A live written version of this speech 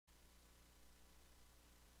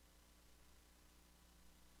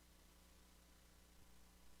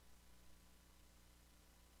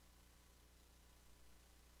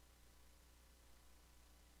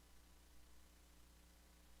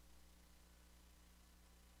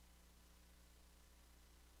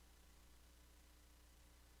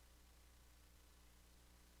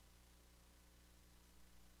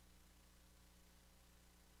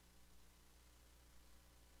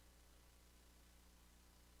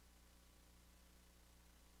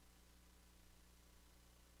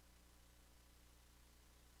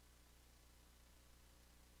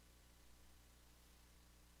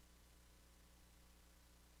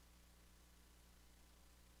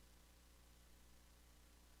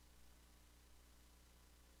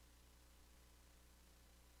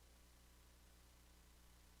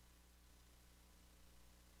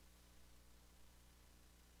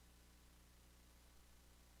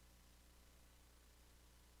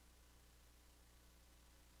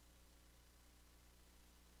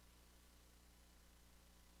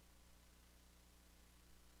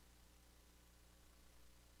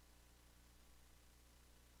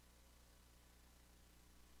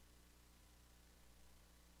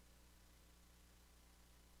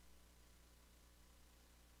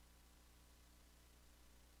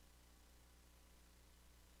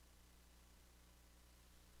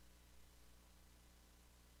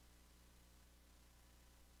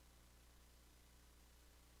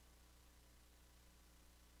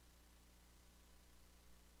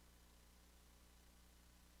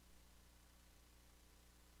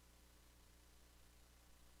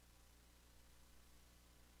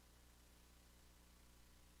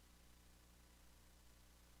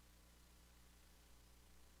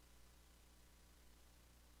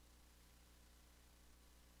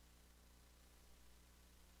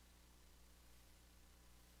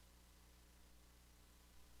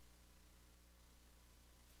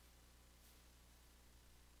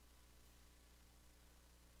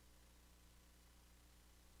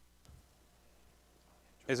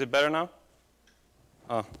Is it better now?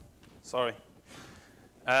 Oh, sorry.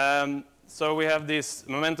 So we have these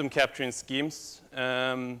momentum capturing schemes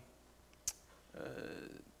that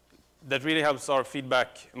really helps our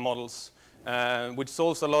feedback models, which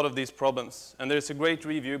solves a lot of these problems. And there's a great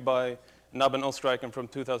review by Nab and Ostreichen from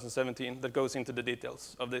 2017 that goes into the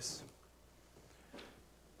details of this.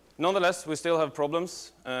 Nonetheless, we still have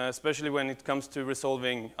problems, especially when it comes to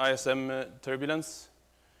resolving ISM turbulence.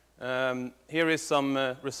 Here is some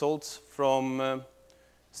results from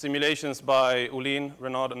simulations by Olin,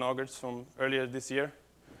 Renard, and Agertz from earlier this year.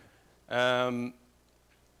 And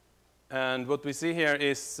what we see here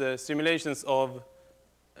is simulations of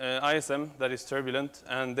ISM that is turbulent,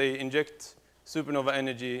 and they inject supernova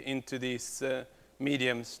energy into these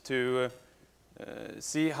mediums to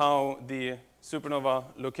see how the supernova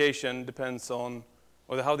location depends on,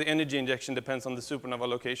 or how the energy injection depends on the supernova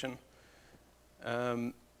location.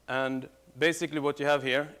 And basically what you have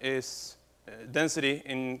here is density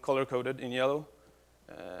in color-coded in yellow.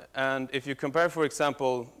 And if you compare, for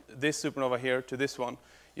example, this supernova here to this one,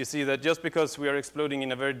 you see that just because we are exploding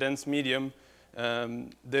in a very dense medium, the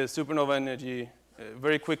supernova energy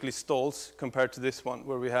very quickly stalls compared to this one,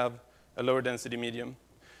 where we have a lower density medium.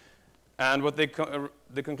 And what the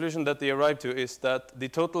conclusion that they arrived to is that the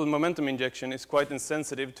total momentum injection is quite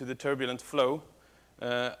insensitive to the turbulent flow.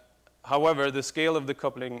 However, the scale of the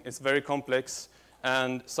coupling is very complex,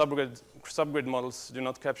 and subgrid models do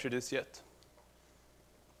not capture this yet.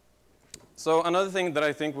 So another thing that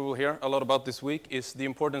I think we will hear a lot about this week is the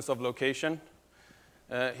importance of location.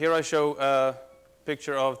 Here I show a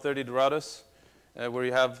picture of 30 Dorados, where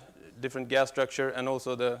you have different gas structure and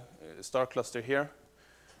also the star cluster here.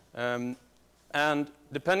 And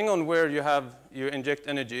depending on where you inject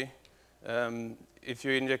energy, if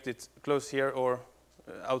you inject it close here or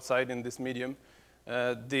outside in this medium,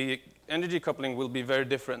 the energy coupling will be very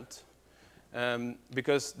different.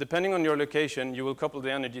 Because depending on your location, you will couple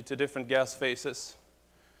the energy to different gas phases.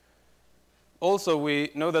 Also, we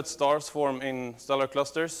know that stars form in stellar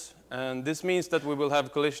clusters, and this means that we will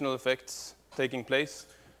have collisional effects taking place.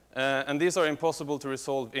 And these are impossible to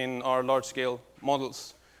resolve in our large-scale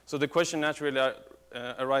models. So the question naturally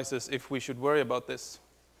arises if we should worry about this.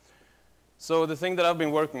 So the thing that I've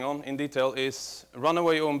been working on in detail is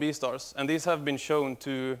runaway OMB stars, and these have been shown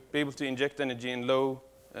to be able to inject energy in low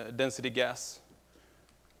density gas.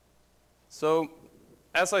 So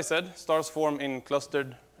as I said, stars form in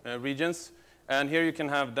clustered regions, and here you can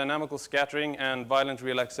have dynamical scattering and violent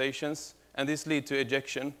relaxations, and these lead to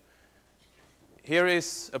ejection. Here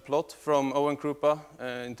is a plot from Owen Krupa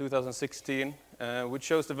in 2016, which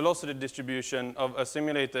shows the velocity distribution of a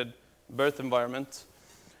simulated birth environment.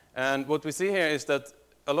 And what we see here is that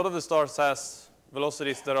a lot of the stars has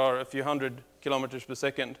velocities that are a few hundred kilometers per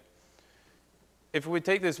second. If we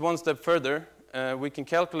take this one step further, we can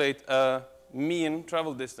calculate a mean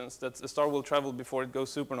travel distance that a star will travel before it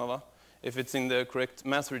goes supernova, if it's in the correct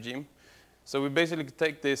mass regime. So we basically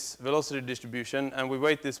take this velocity distribution and we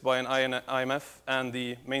weight this by an IMF and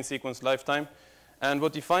the main sequence lifetime. And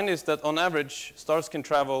what you find is that on average, stars can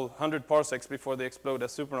travel 100 parsecs before they explode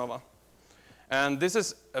as supernova. And this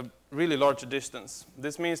is a really large distance.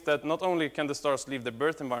 This means that not only can the stars leave the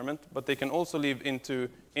birth environment, but they can also leave into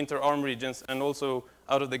inter-arm regions and also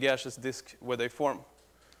out of the gaseous disk where they form.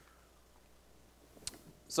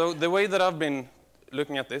 So the way that I've been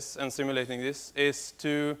looking at this and simulating this is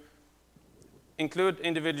to include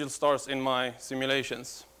individual stars in my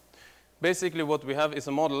simulations. Basically what we have is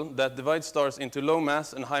a model that divides stars into low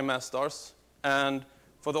mass and high mass stars. And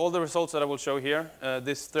for all the results that I will show here,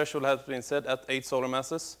 this threshold has been set at 8 solar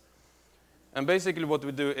masses. And basically what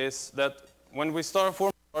we do is that when we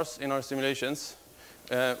form stars in our simulations,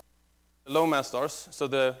 low mass stars, so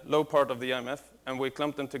the low part of the IMF, and we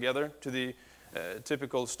clump them together to the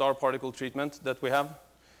typical star particle treatment that we have.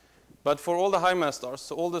 But for all the high mass stars,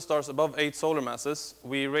 so all the stars above 8 solar masses,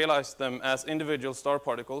 we realize them as individual star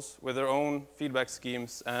particles with their own feedback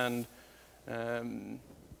schemes and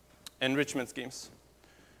enrichment schemes.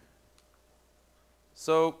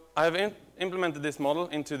 So I have implemented this model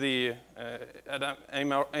into the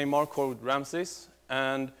AMR code Ramses,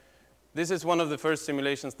 and this is one of the first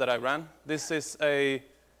simulations that I ran. This is a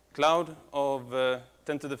cloud of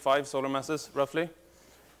 10 to the 5 solar masses, roughly.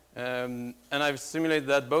 And I've simulated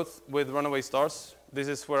that both with runaway stars. This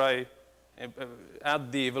is where I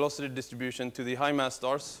add the velocity distribution to the high mass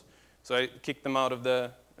stars. So I kick them out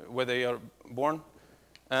of where they are born.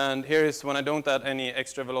 And here is when I don't add any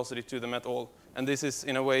extra velocity to them at all. And this is,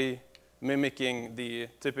 in a way, mimicking the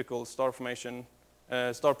typical star formation,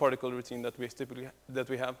 star particle routine that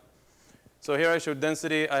we have. So here I show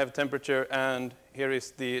density, I have temperature, and here is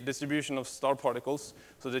the distribution of star particles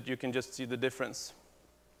so that you can just see the difference.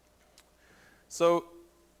 So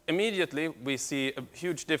immediately we see a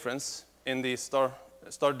huge difference in the star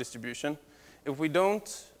distribution. If we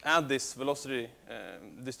don't add this velocity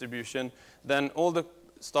distribution, then all the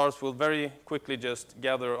stars will very quickly just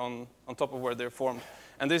gather on top of where they're formed.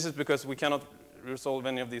 And this is because we cannot resolve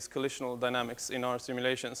any of these collisional dynamics in our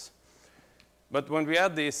simulations. But when we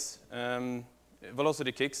add these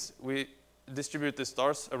velocity kicks, we distribute the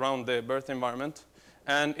stars around the birth environment.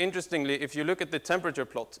 And interestingly, if you look at the temperature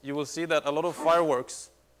plot, you will see that a lot of fireworks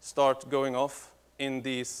start going off in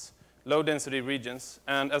these low-density regions.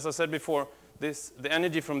 And as I said before, the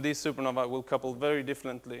energy from these supernovae will couple very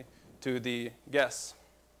differently to the gas.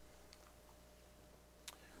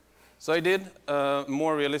 So I did a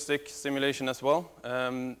more realistic simulation as well.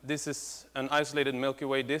 This is an isolated Milky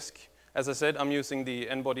Way disk. As I said, I'm using the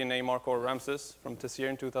N-body name Markov Ramses from Tessier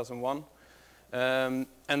in 2001. And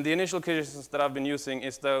the initial conditions that I've been using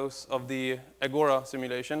is those of the Agora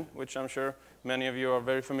simulation, which I'm sure many of you are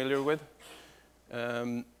very familiar with.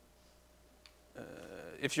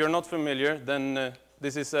 If you're not familiar, then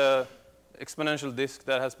this is an exponential disk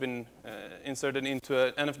that has been inserted into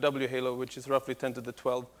an NFW halo, which is roughly 10 to the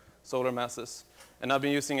 12 solar masses. And I've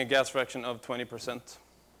been using a gas fraction of 20%.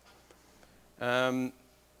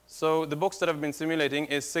 So the box that I've been simulating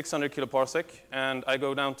is 600 kiloparsec, and I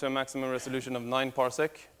go down to a maximum resolution of 9 parsec.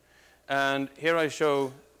 And here I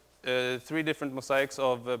show 3 different mosaics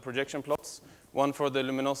of projection plots, one for the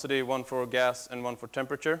luminosity, one for gas, and one for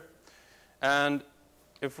temperature. And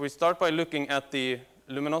if we start by looking at the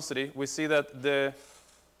luminosity, we see that the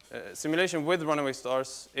simulation with runaway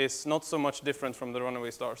stars is not so much different from the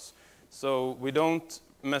runaway stars. So we don't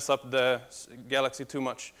mess up the galaxy too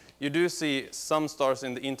much. You do see some stars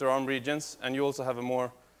in the interarm regions, and you also have a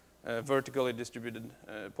more vertically distributed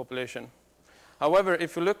population. However,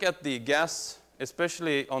 if you look at the gas,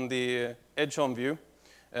 especially on the edge-on view,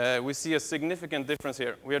 we see a significant difference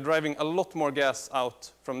here. We are driving a lot more gas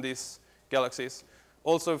out from these galaxies.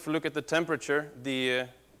 Also, if you look at the temperature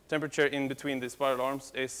in between the spiral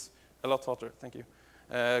arms is a lot hotter, thank you,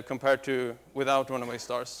 compared to without runaway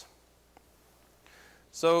stars.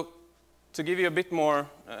 So to give you a bit more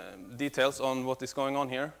details on what is going on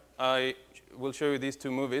here, I will show you these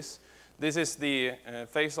 2 movies. This is the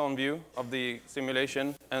face-on view of the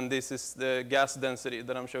simulation, and this is the gas density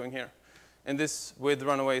that I'm showing here. And this with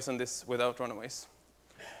runaways and this without runaways.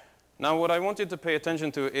 Now what I want you to pay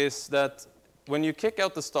attention to is that when you kick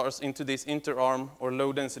out the stars into these interarm or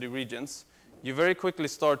low-density regions, you very quickly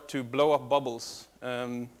start to blow up bubbles.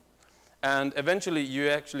 And eventually, you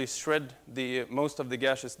actually shred most of the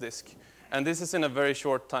gaseous disk. And this is in a very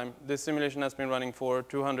short time. This simulation has been running for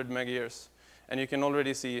 200 megayears. And you can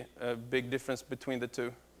already see a big difference between the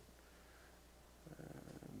two.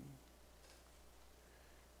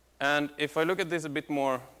 And if I look at this a bit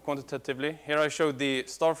more quantitatively, here I show the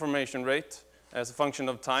star formation rate as a function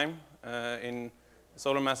of time in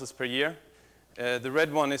solar masses per year. The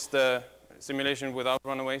red one is the simulation without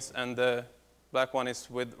runaways, and the black one is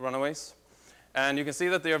with runaways. And you can see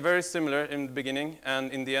that they are very similar in the beginning, and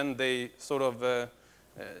in the end they sort of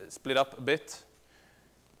split up a bit.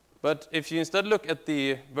 But if you instead look at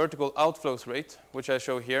the vertical outflows rate, which I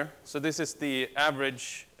show here, so this is the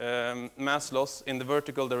average mass loss in the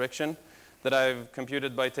vertical direction that I've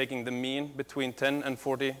computed by taking the mean between 10 and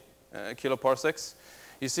 40 kiloparsecs.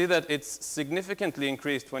 You see that it's significantly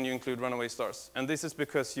increased when you include runaway stars. And this is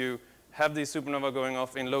because you have these supernova going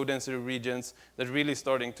off in low-density regions that are really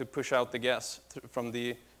starting to push out the gas from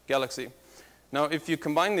the galaxy. Now, if you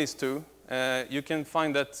combine these two, you can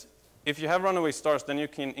find that if you have runaway stars, then you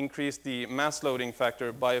can increase the mass loading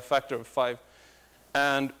factor by a factor of 5.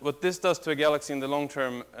 And what this does to a galaxy in the long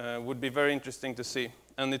term would be very interesting to see.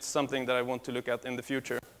 And it's something that I want to look at in the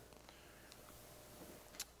future.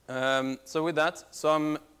 So with that,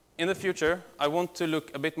 in the future, I want to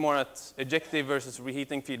look a bit more at ejective versus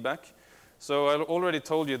reheating feedback. So I already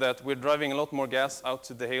told you that we're driving a lot more gas out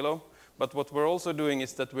to the halo. But what we're also doing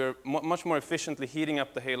is that we're much more efficiently heating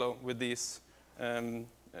up the halo with these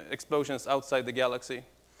explosions outside the galaxy.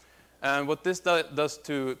 And what this does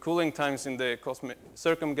to cooling times in the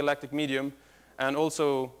circumgalactic medium, and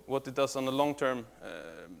also what it does on the long-term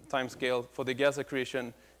time scale for the gas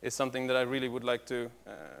accretion, is something that I really would like to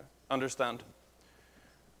understand.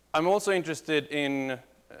 I'm also interested in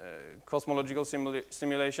cosmological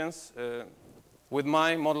simulations. With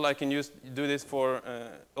my model, I can do this for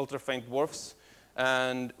ultra-faint dwarfs.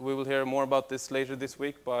 And we will hear more about this later this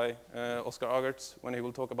week by Oscar Agertz when he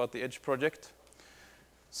will talk about the EDGE project.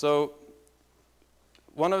 So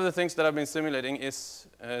one of the things that I've been simulating is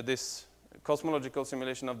this cosmological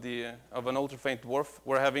simulation of an ultra-faint dwarf,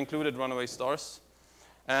 where I have included runaway stars.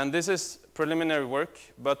 And this is preliminary work,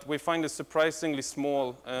 but we find a surprisingly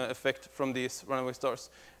small effect from these runaway stars.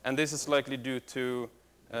 And this is likely due to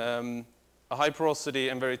a high porosity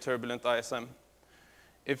and very turbulent ISM.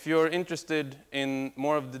 If you're interested in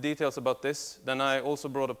more of the details about this, then I also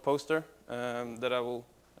brought a poster that I will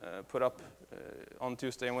put up on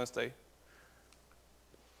Tuesday and Wednesday.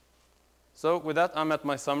 So with that, I'm at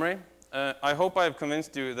my summary. I hope I have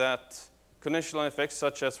convinced you that conditional effects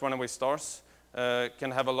such as runaway stars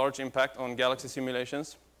can have a large impact on galaxy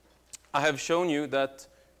simulations. I have shown you that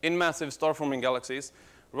in massive star-forming galaxies,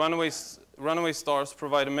 runaway stars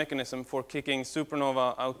provide a mechanism for kicking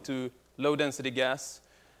supernova out to low-density gas,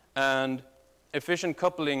 and efficient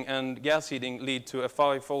coupling and gas heating lead to a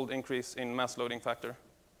 5-fold increase in mass loading factor.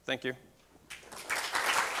 Thank you.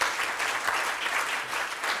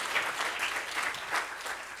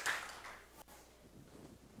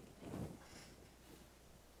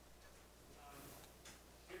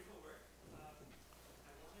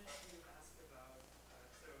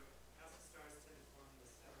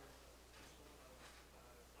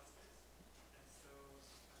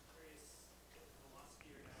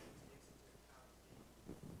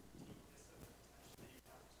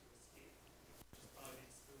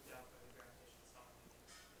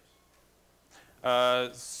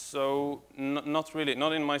 So not really,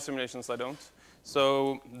 not in my simulations I don't.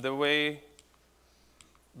 So the way,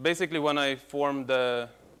 basically when I form the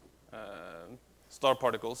star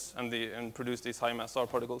particles and produce these high mass star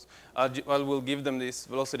particles, I will give them these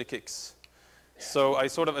velocity kicks. So I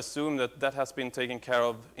sort of assume that that has been taken care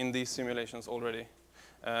of in these simulations already.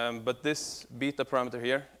 But this beta parameter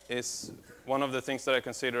here is one of the things that I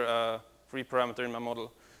consider a free parameter in my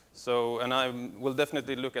model. So, and I will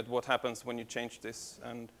definitely look at what happens when you change this.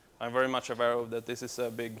 And I'm very much aware of that this is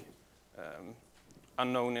a big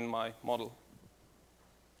unknown in my model.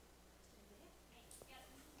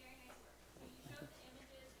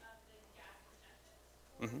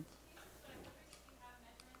 Mm-hmm.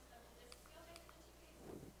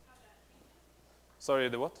 Sorry,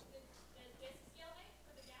 the what? The disk scale height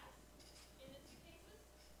for the gas in the two cases?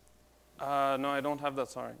 No, I don't have that,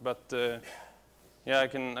 sorry. But yeah, I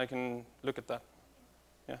can look at that.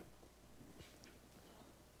 Yeah.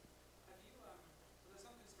 Have you, so there's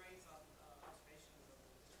some constraints on observations of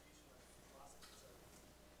the distribution of velocities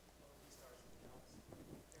of these stars in the galaxy.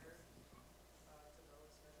 Compared to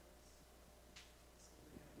those measurements, so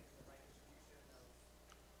we're going to get the right distribution of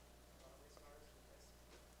runaway stars in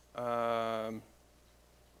this?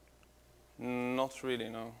 Not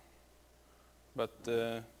really, no. But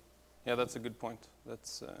yeah, that's a good point.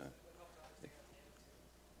 That's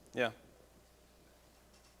yeah.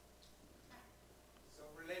 So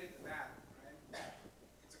related to that, right?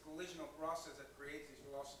 It's a collisional process that creates these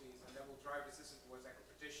velocities, and that will drive the system towards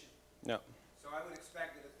equipartition. Yeah. So I would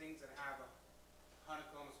expect that the things that have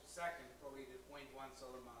 100 kilometers per second, probably the 0.1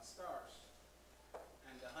 solar mass stars,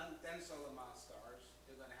 and the 110 solar mass stars,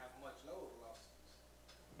 they're going to have much lower velocities.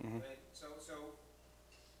 Mm-hmm. Right? So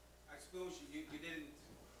I suppose you didn't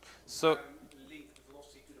link the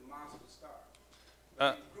velocity to the mass of the star.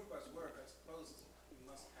 But in Krupa's work, I suppose you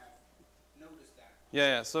must have noticed that.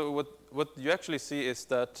 Yeah. So what you actually see is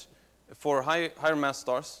that for higher mass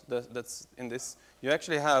stars, that's in this, you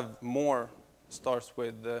actually have more stars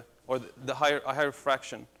with a higher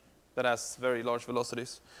fraction that has very large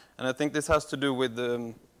velocities, and I think this has to do with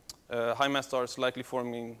high mass stars likely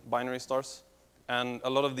forming binary stars, and a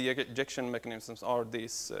lot of the ejection mechanisms are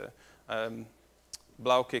these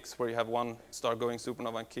Blau kicks, where you have one star going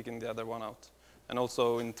supernova and kicking the other one out. And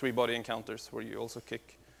also in three-body encounters where you also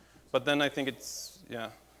kick. But then I think it's, yeah,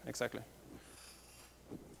 exactly.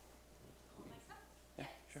 Yeah,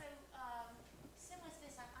 sure. So similar to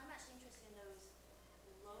this, I'm actually interested in those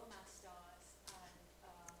low mass stars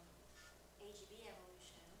and AGB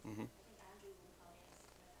evolution. Mm-hmm. I think Andrew will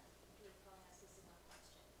probably ask a similar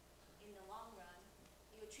question. In the long run,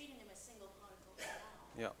 you're treating them as single particles now.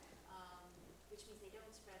 Yeah. Which means they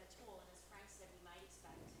don't spread at all, and as Frank said, we might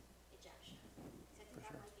expect ejection. So I think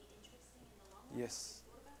that might be interesting in the long run. Yes.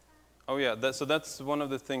 Have you thought about that? Oh yeah, so that's one of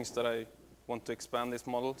the things that I want to expand this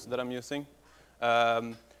model that I'm using.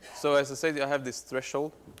 So as I said, I have this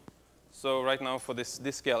threshold. So right now for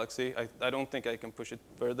this galaxy, I don't think I can push it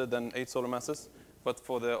further than 8 solar masses. But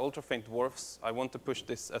for the ultra-faint dwarfs, I want to push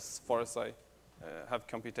this as far as I have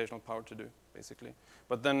computational power to do, basically.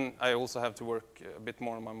 But then I also have to work a bit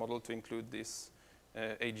more on my model to include these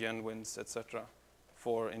AGN winds, etc.,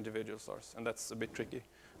 for individual stars, and that's a bit tricky.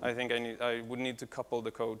 I think I would need to couple the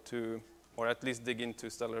code to or at least dig into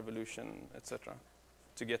stellar evolution, etc.,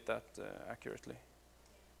 to get that accurately.